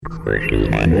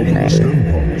Welcome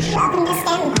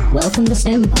to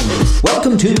STEM Punks.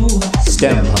 Welcome to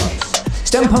STEM Punks.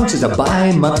 STEM Punks is a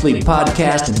bi-monthly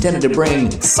podcast intended to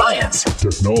bring science,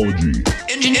 technology,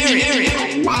 engineering,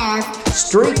 and math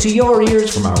straight to your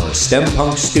ears from our STEM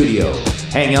Punk studio.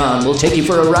 Hang on, we'll take you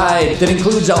for a ride that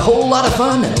includes a whole lot of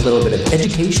fun and a little bit of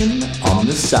education on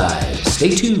the side. Stay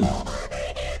tuned.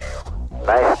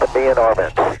 Nice to be in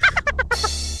orbit.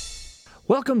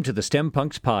 Welcome to the STEM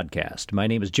Punks podcast. My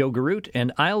name is Joe Garroot,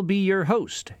 and I'll be your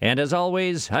host. And as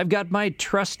always, I've got my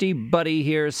trusty buddy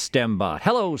here, STEMBot.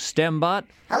 Hello, STEMBot.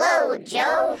 Hello,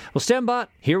 Joe. Well, STEMBot,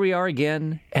 here we are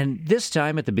again, and this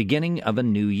time at the beginning of a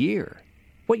new year.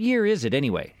 What year is it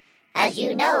anyway? As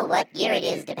you know, what year it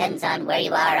is depends on where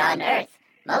you are on Earth.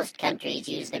 Most countries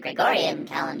use the Gregorian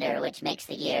calendar, which makes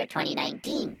the year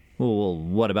 2019. Well,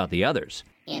 what about the others?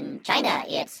 In China,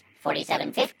 it's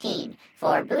 4715.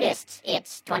 For Buddhists,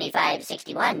 it's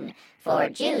 2561. For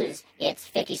Jews, it's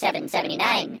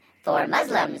 5779. For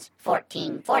Muslims,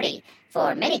 1440.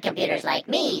 For many computers like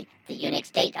me, the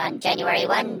Unix date on January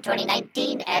 1,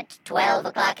 2019 at 12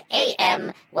 o'clock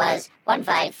a.m. was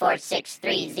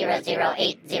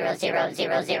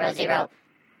 1546300800000.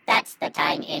 That's the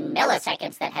time in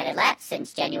milliseconds that had elapsed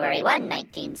since January 1,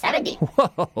 1970.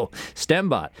 Whoa,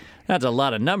 STEMBot, that's a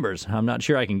lot of numbers. I'm not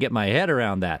sure I can get my head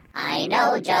around that. I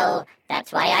know, Joe.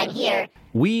 That's why I'm here.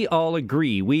 We all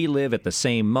agree we live at the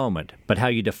same moment, but how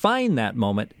you define that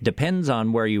moment depends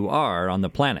on where you are on the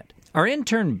planet. Our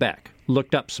intern Beck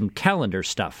looked up some calendar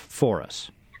stuff for us.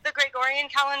 The Gregorian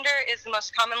calendar is the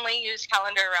most commonly used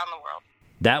calendar around the world.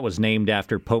 That was named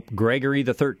after Pope Gregory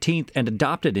XIII and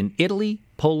adopted in Italy,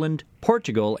 Poland,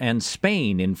 Portugal, and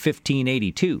Spain in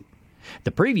 1582.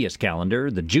 The previous calendar,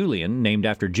 the Julian, named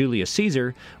after Julius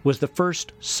Caesar, was the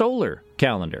first solar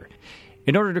calendar.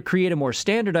 In order to create a more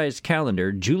standardized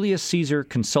calendar, Julius Caesar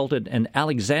consulted an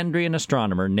Alexandrian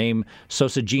astronomer named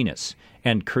Sosigenes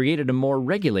and created a more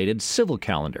regulated civil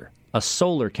calendar, a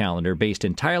solar calendar based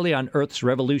entirely on Earth's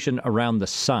revolution around the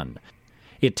sun.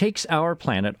 It takes our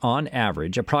planet, on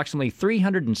average, approximately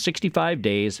 365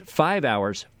 days, 5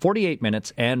 hours, 48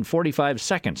 minutes, and 45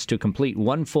 seconds to complete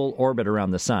one full orbit around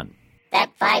the sun.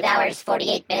 That 5 hours,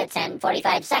 48 minutes, and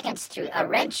 45 seconds threw a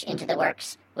wrench into the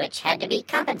works, which had to be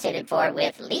compensated for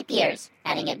with leap years,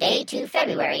 adding a day to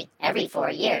February every 4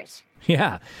 years.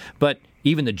 Yeah, but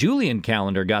even the Julian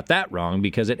calendar got that wrong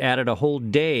because it added a whole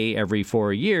day every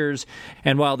 4 years,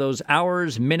 and while those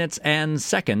hours, minutes, and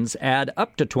seconds add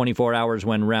up to 24 hours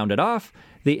when rounded off,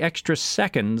 the extra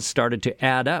seconds started to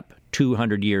add up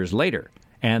 200 years later.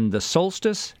 And the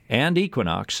solstice and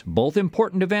equinox, both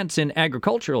important events in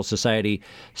agricultural society,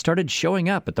 started showing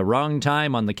up at the wrong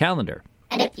time on the calendar.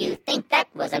 And if you think that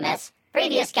was a mess,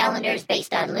 previous calendars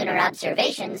based on lunar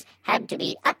observations had to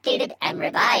be updated and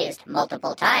revised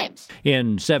multiple times.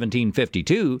 In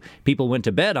 1752, people went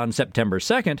to bed on September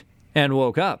 2nd and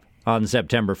woke up on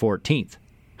September 14th.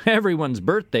 Everyone's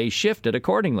birthday shifted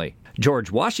accordingly.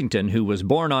 George Washington, who was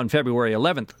born on February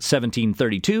 11th,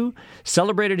 1732,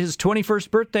 celebrated his 21st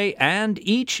birthday and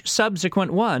each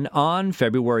subsequent one on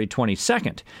February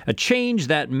 22nd, a change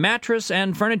that mattress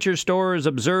and furniture stores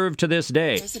observe to this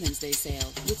day. President's Day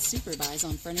sale with super buys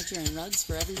on furniture and rugs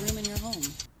for every room in your home.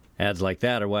 Ads like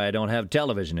that are why I don't have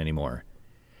television anymore.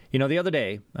 You know, the other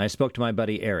day, I spoke to my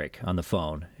buddy Eric on the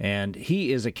phone, and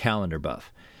he is a calendar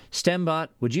buff. STEMBot,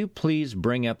 would you please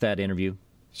bring up that interview?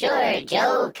 Sure,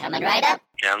 Joe, coming right up.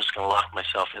 Yeah, I'm just going to lock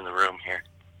myself in the room here.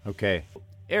 Okay.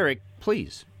 Eric,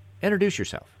 please, introduce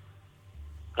yourself.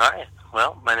 All right.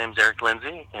 Well, my name's Eric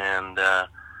Lindsay, and I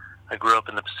grew up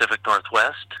in the Pacific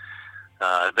Northwest.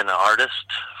 I've been an artist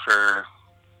for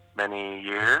many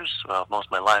years, well, most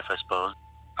of my life, I suppose.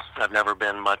 I've never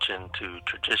been much into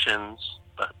traditions,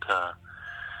 but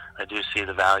I do see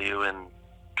the value in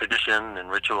tradition and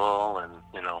ritual and,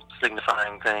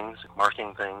 signifying things,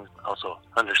 marking things, also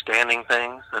understanding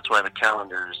things. That's why the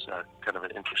calendar is kind of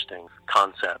an interesting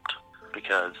concept,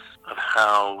 because of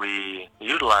how we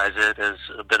utilize it as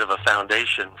a bit of a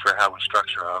foundation for how we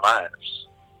structure our lives.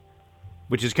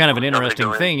 Which is kind of an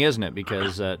interesting thing, isn't it?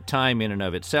 Because time in and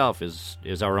of itself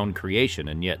is our own creation,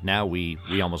 and yet now we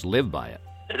almost live by it.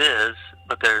 It is,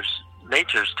 but there's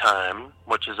nature's time,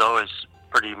 which is always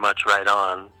pretty much right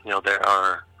on. There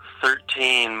are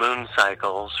 13 moon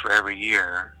cycles for every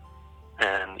year,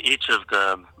 and each of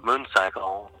the moon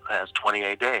cycle has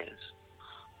 28 days.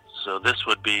 So this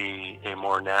would be a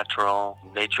more natural,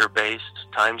 nature-based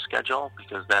time schedule,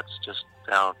 because that's just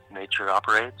how nature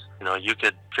operates. You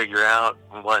could figure out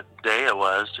what day it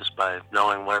was just by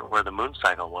knowing where the moon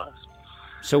cycle was.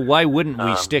 So why wouldn't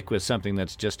we stick with something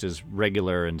that's just as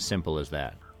regular and simple as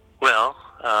that? Well,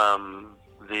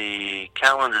 the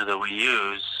calendar that we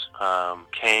use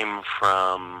came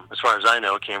from, as far as I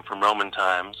know, came from Roman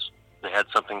times. They had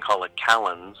something called a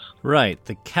calends. Right.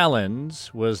 The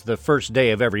calends was the first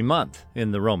day of every month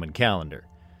in the Roman calendar.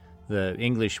 The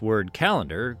English word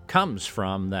calendar comes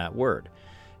from that word.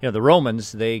 The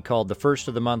Romans, they called the first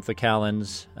of the month the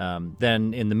calends.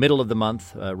 Then in the middle of the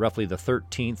month, roughly the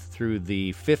 13th through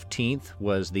the 15th,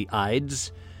 was the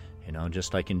Ides.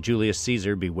 Just like in Julius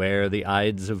Caesar, beware the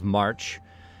Ides of March.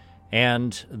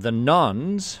 And the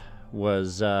Nones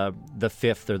was the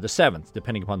 5th or the 7th,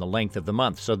 depending upon the length of the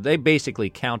month. So they basically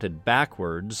counted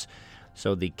backwards.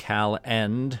 So the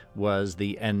calend was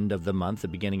the end of the month, the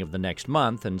beginning of the next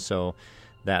month, and so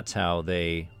that's how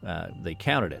they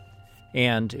counted it.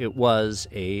 And it was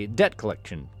a debt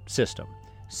collection system.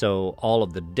 So all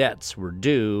of the debts were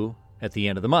due at the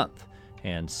end of the month.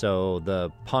 And so the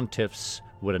pontiffs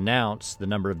would announce the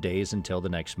number of days until the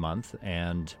next month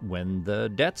and when the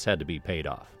debts had to be paid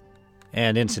off.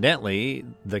 And incidentally,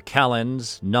 the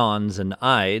calends, nones, and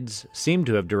ides seem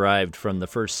to have derived from the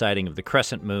first sighting of the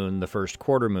crescent moon, the first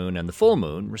quarter moon, and the full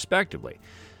moon, respectively.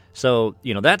 So,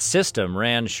 that system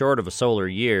ran short of a solar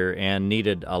year and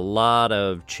needed a lot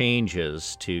of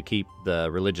changes to keep the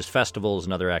religious festivals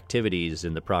and other activities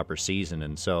in the proper season.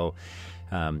 And so,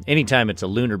 anytime it's a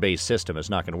lunar-based system, it's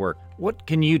not going to work. What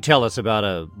can you tell us about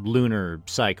a lunar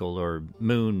cycle or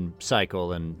moon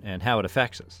cycle and how it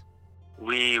affects us?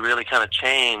 We really kind of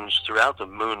change throughout the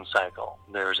moon cycle.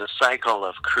 There's a cycle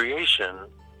of creation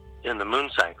in the moon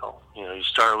cycle. You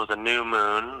start with a new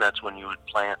moon. That's when you would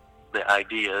plant the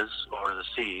ideas or the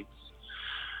seeds.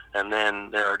 And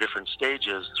then there are different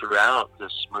stages throughout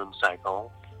this moon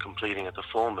cycle, completing at the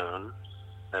full moon.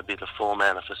 That'd be the full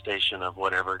manifestation of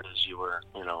whatever it is you were,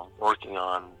 working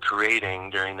on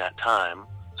creating during that time.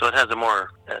 So it has a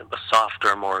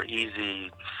softer, more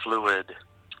easy, fluid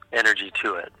energy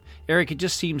to it. Eric, it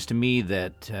just seems to me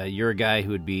that you're a guy who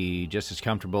would be just as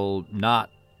comfortable not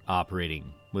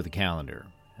operating with a calendar.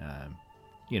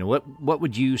 What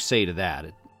would you say to that?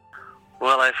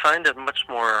 Well, I find it much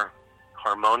more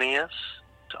harmonious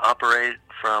to operate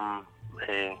from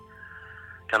a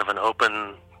kind of an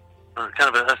open, or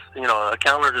kind of a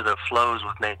calendar that flows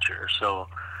with nature. So,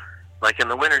 like in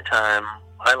the wintertime,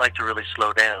 I like to really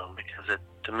slow down because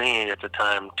to me, it's a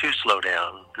time to slow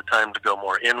down, the time to go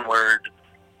more inward.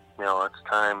 It's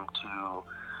time to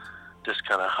just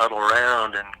kind of huddle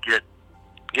around and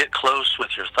get close with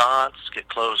your thoughts, get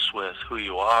close with who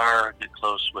you are, get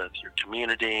close with your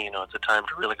community. It's a time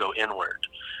to really go inward.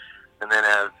 And then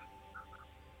as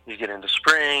you get into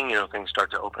spring, things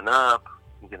start to open up.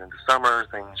 You get into summer,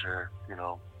 things are,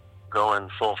 going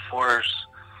full force.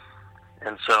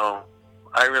 And so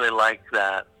I really like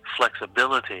that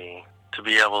flexibility to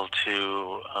be able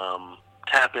to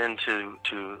tap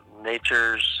into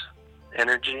nature's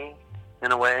energy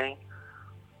in a way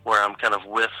where I'm kind of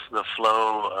with the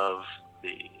flow of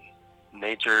the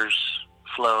nature's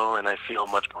flow, and I feel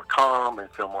much more calm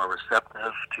and feel more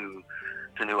receptive to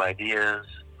new ideas.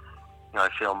 I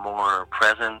feel more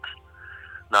present,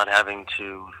 not having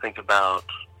to think about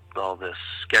all this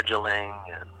scheduling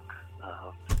and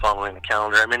following the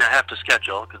calendar. I mean, I have to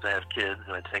schedule because I have kids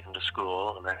and I take them to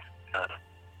school, and I've got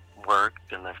work,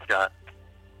 and I've got,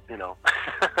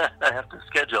 I have to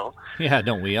schedule. Yeah,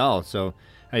 don't we all? So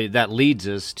that leads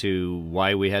us to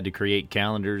why we had to create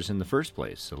calendars in the first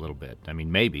place a little bit. I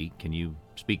mean, maybe. Can you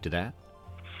speak to that?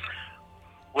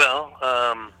 Well,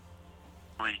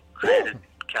 we created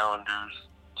calendars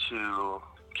to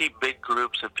keep big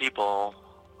groups of people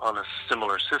on a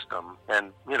similar system.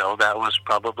 And, that was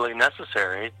probably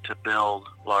necessary to build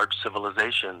large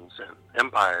civilizations and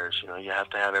empires. You have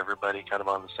to have everybody kind of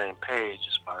on the same page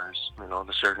as far as,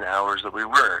 the certain hours that we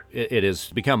work. It has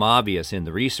become obvious in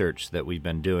the research that we've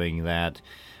been doing that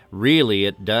really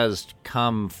it does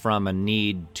come from a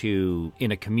need to,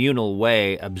 in a communal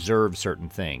way, observe certain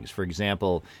things. For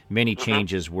example, many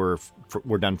changes were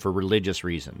done for religious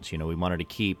reasons. We wanted to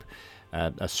keep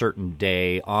a certain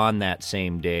day on that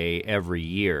same day every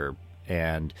year.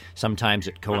 And sometimes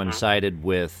it coincided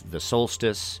with the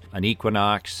solstice, an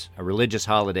equinox, a religious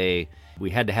holiday.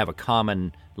 We had to have a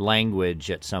common language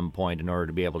at some point in order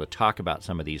to be able to talk about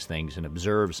some of these things and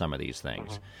observe some of these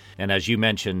things. And as you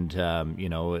mentioned,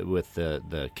 with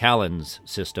the calends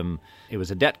system, it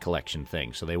was a debt collection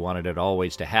thing. So they wanted it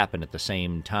always to happen at the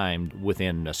same time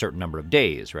within a certain number of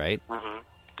days, right?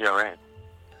 Yeah, right.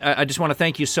 I just want to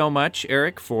thank you so much,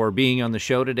 Eric, for being on the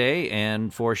show today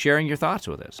and for sharing your thoughts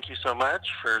with us. Thank you so much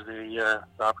for the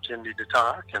opportunity to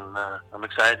talk, and I'm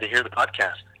excited to hear the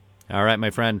podcast. All right,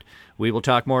 my friend. We will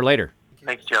talk more later.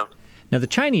 Thanks, Joe. Now, the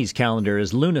Chinese calendar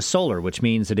is lunisolar, which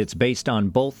means that it's based on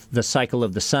both the cycle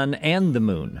of the sun and the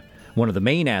moon. One of the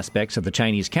main aspects of the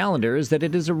Chinese calendar is that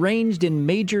it is arranged in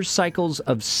major cycles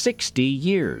of 60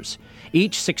 years.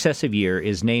 Each successive year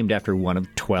is named after one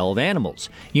of 12 animals.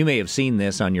 You may have seen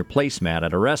this on your placemat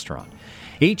at a restaurant.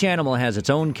 Each animal has its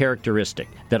own characteristic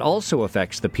that also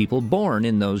affects the people born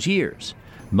in those years.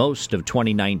 Most of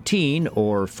 2019,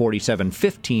 or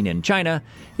 4715 in China,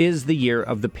 is the year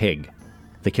of the pig.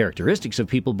 The characteristics of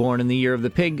people born in the year of the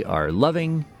pig are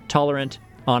loving, tolerant,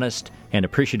 honest, and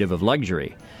appreciative of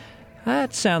luxury.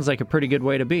 That sounds like a pretty good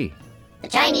way to be. The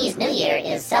Chinese New Year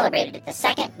is celebrated at the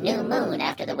second new moon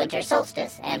after the winter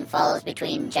solstice and falls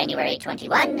between January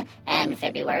 21 and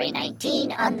February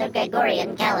 19 on the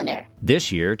Gregorian calendar.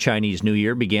 This year, Chinese New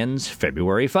Year begins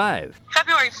February 5.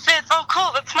 February 5th. Oh,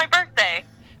 cool. That's my birthday.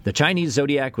 The Chinese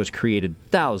zodiac was created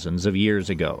thousands of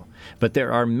years ago, but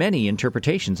there are many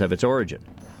interpretations of its origin.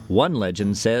 One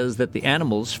legend says that the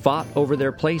animals fought over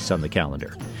their place on the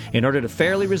calendar. In order to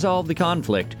fairly resolve the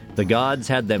conflict, the gods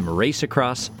had them race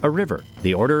across a river.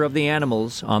 The order of the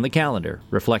animals on the calendar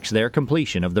reflects their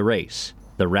completion of the race,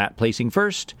 the rat placing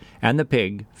first and the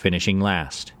pig finishing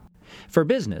last. For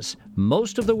business,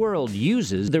 most of the world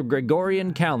uses the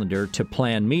Gregorian calendar to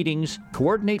plan meetings,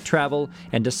 coordinate travel,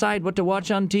 and decide what to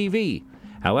watch on TV.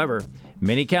 However,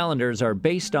 many calendars are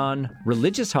based on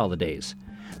religious holidays.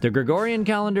 The Gregorian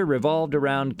calendar revolved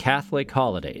around Catholic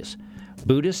holidays.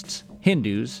 Buddhists,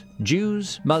 Hindus,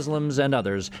 Jews, Muslims, and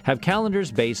others have calendars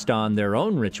based on their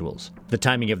own rituals. The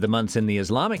timing of the months in the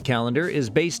Islamic calendar is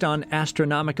based on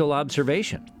astronomical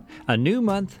observation. A new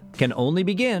month can only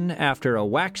begin after a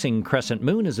waxing crescent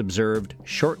moon is observed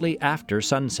shortly after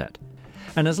sunset.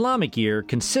 An Islamic year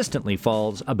consistently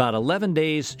falls about 11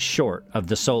 days short of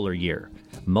the solar year.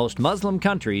 Most Muslim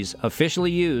countries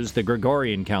officially use the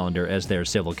Gregorian calendar as their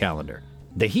civil calendar.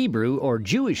 The Hebrew or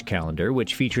Jewish calendar,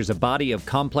 which features a body of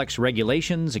complex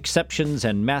regulations, exceptions,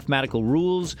 and mathematical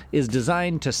rules, is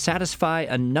designed to satisfy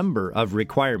a number of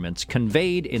requirements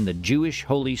conveyed in the Jewish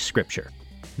Holy Scripture.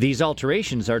 These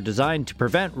alterations are designed to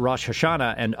prevent Rosh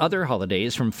Hashanah and other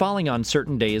holidays from falling on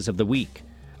certain days of the week.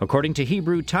 According to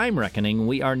Hebrew time reckoning,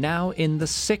 we are now in the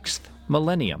 6th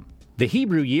millennium. The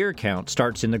Hebrew year count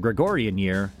starts in the Gregorian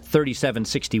year,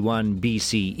 3761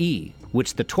 BCE,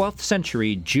 which the 12th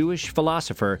century Jewish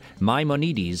philosopher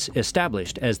Maimonides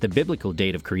established as the biblical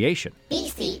date of creation.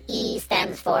 BCE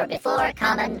stands for Before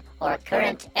Common or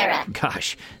Current Era.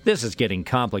 Gosh, this is getting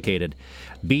complicated.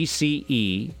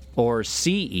 BCE or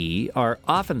CE are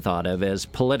often thought of as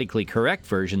politically correct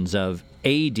versions of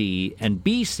AD and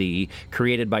BC,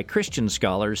 created by Christian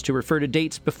scholars to refer to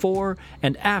dates before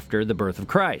and after the birth of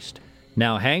Christ.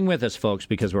 Now hang with us, folks,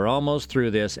 because we're almost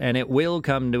through this, and it will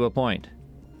come to a point.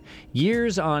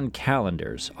 Years on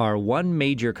calendars are one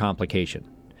major complication,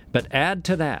 but add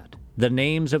to that the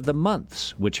names of the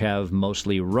months, which have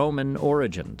mostly Roman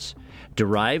origins,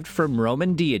 derived from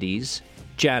Roman deities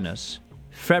Janus,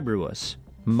 Februus,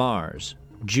 Mars,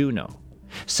 Juno.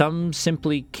 Some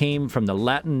simply came from the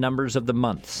Latin numbers of the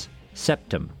months,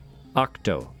 septem,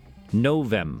 octo,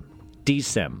 novem,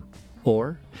 decem,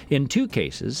 or, in two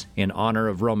cases, in honor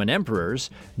of Roman emperors,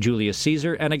 Julius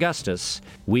Caesar and Augustus,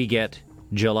 we get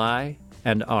July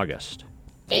and August.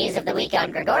 Days of the week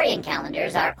on Gregorian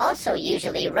calendars are also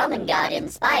usually Roman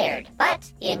god-inspired,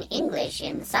 but in English,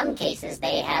 in some cases,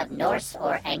 they have Norse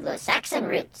or Anglo-Saxon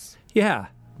roots. Yeah,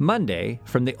 Monday,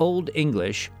 from the Old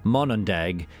English,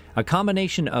 monondag, a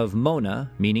combination of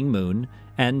mona, meaning moon,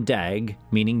 and dag,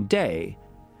 meaning day.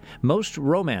 Most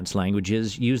Romance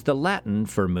languages use the Latin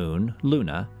for moon,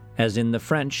 luna, as in the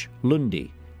French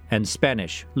lundi, and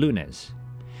Spanish lunes.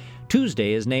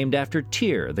 Tuesday is named after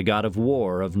Tyr, the god of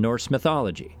war of Norse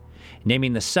mythology.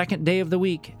 Naming the second day of the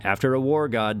week after a war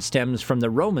god stems from the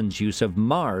Romans' use of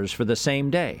Mars for the same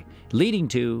day, leading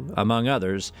to, among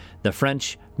others, the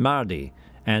French mardi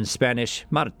and Spanish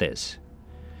martes.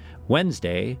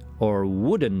 Wednesday, or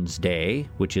Woden's Day,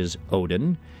 which is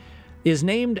Odin, is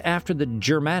named after the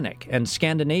Germanic and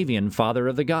Scandinavian father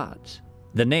of the gods.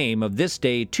 The name of this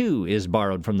day, too, is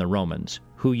borrowed from the Romans,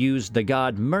 who used the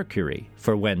god Mercury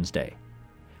for Wednesday.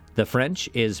 The French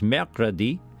is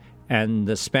mercredi, and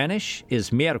the Spanish is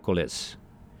miércoles.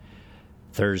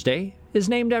 Thursday is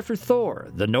named after Thor,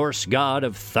 the Norse god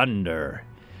of thunder.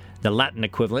 The Latin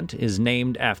equivalent is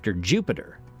named after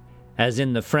Jupiter, as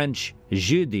in the French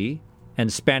jeudi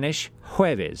and Spanish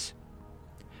jueves.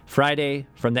 Friday,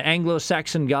 from the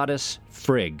Anglo-Saxon goddess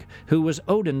Frigg, who was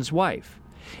Odin's wife.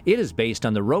 It is based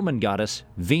on the Roman goddess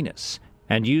Venus,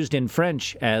 and used in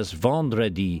French as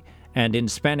vendredi and in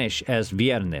Spanish as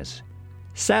viernes.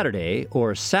 Saturday,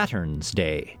 or Saturn's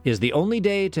Day, is the only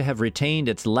day to have retained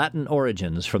its Latin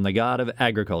origins from the god of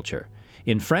agriculture.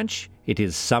 In French, it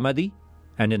is samedi,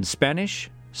 and in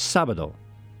Spanish, sábado.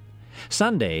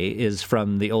 Sunday is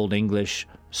from the Old English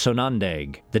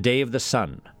sonandag, the day of the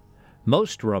sun.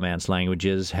 Most Romance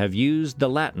languages have used the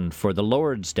Latin for the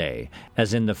Lord's Day,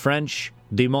 as in the French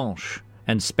dimanche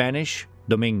and Spanish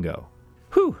domingo.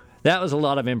 Whew! That was a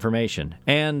lot of information.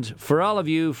 And for all of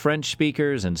you French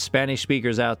speakers and Spanish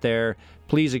speakers out there,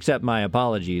 please accept my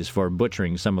apologies for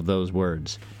butchering some of those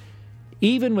words.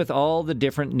 Even with all the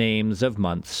different names of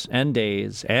months and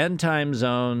days and time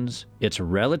zones, it's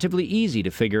relatively easy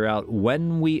to figure out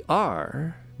when we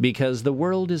are, because the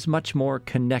world is much more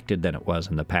connected than it was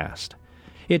in the past.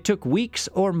 It took weeks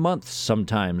or months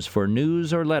sometimes for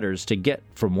news or letters to get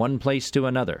from one place to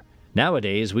another.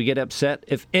 Nowadays, we get upset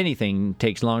if anything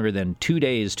takes longer than 2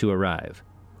 days to arrive.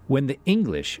 When the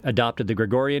English adopted the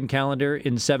Gregorian calendar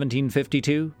in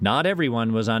 1752, not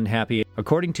everyone was unhappy.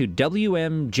 According to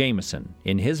W.M. Jameson,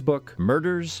 in his book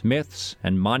Murders, Myths,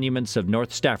 and Monuments of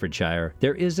North Staffordshire,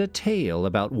 there is a tale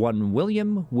about one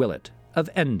William Willett of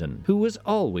Endon, who was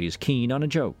always keen on a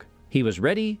joke. He was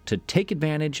ready to take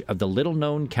advantage of the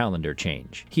little-known calendar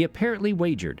change. He apparently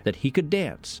wagered that he could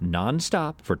dance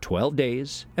non-stop for 12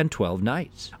 days and 12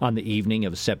 nights. On the evening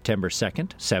of September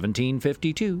 2nd,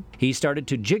 1752, he started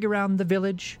to jig around the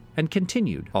village and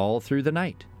continued all through the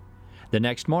night. The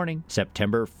next morning,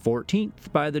 September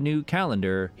 14th by the new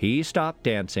calendar, he stopped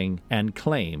dancing and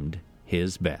claimed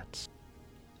his bets.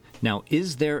 Now,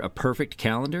 is there a perfect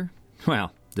calendar?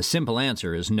 Well, the simple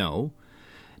answer is no.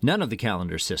 None of the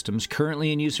calendar systems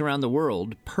currently in use around the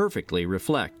world perfectly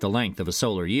reflect the length of a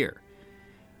solar year.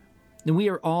 And we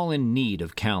are all in need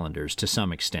of calendars to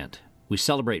some extent. We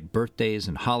celebrate birthdays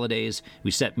and holidays, we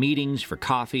set meetings for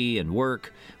coffee and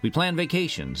work, we plan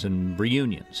vacations and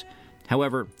reunions.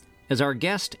 However, as our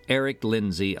guest Eric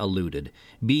Lindsay alluded,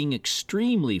 being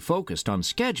extremely focused on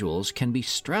schedules can be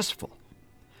stressful.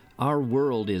 Our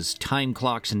world is time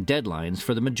clocks and deadlines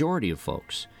for the majority of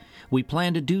folks. We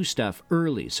plan to do stuff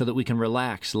early so that we can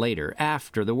relax later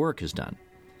after the work is done.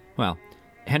 Well,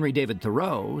 Henry David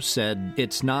Thoreau said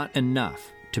it's not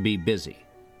enough to be busy.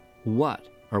 What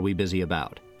are we busy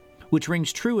about? Which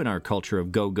rings true in our culture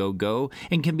of go, go, go,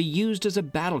 and can be used as a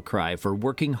battle cry for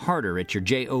working harder at your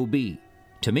job.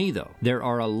 To me, though, there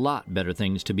are a lot better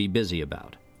things to be busy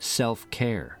about.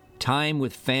 Self-care, time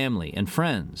with family and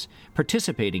friends,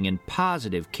 participating in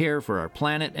positive care for our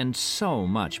planet, and so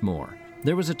much more.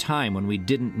 There was a time when we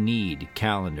didn't need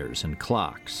calendars and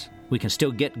clocks. We can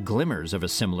still get glimmers of a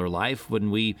similar life when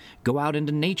we go out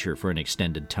into nature for an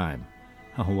extended time.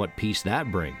 Oh, what peace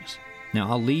that brings.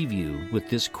 Now, I'll leave you with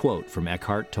this quote from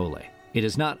Eckhart Tolle. It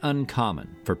is not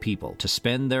uncommon for people to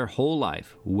spend their whole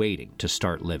life waiting to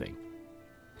start living.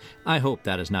 I hope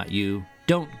that is not you.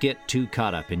 Don't get too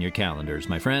caught up in your calendars,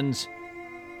 my friends.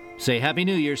 Say Happy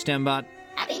New Year, STEMBot.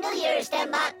 Happy New Year,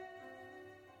 STEMBot.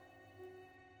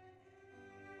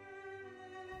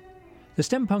 The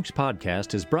STEMpunks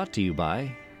podcast is brought to you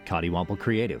by Cottywomple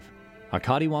Creative. A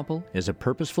Cottywomple is a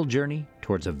purposeful journey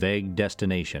towards a vague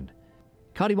destination.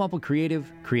 Cottywomple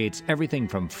Creative creates everything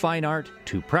from fine art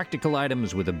to practical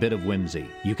items with a bit of whimsy.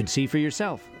 You can see for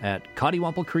yourself at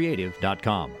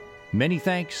CottywumpleCreative.com. Many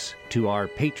thanks to our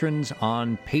patrons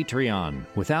on Patreon.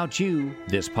 Without you,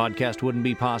 this podcast wouldn't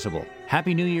be possible.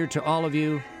 Happy New Year to all of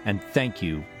you, and thank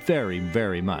you very,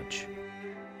 very much.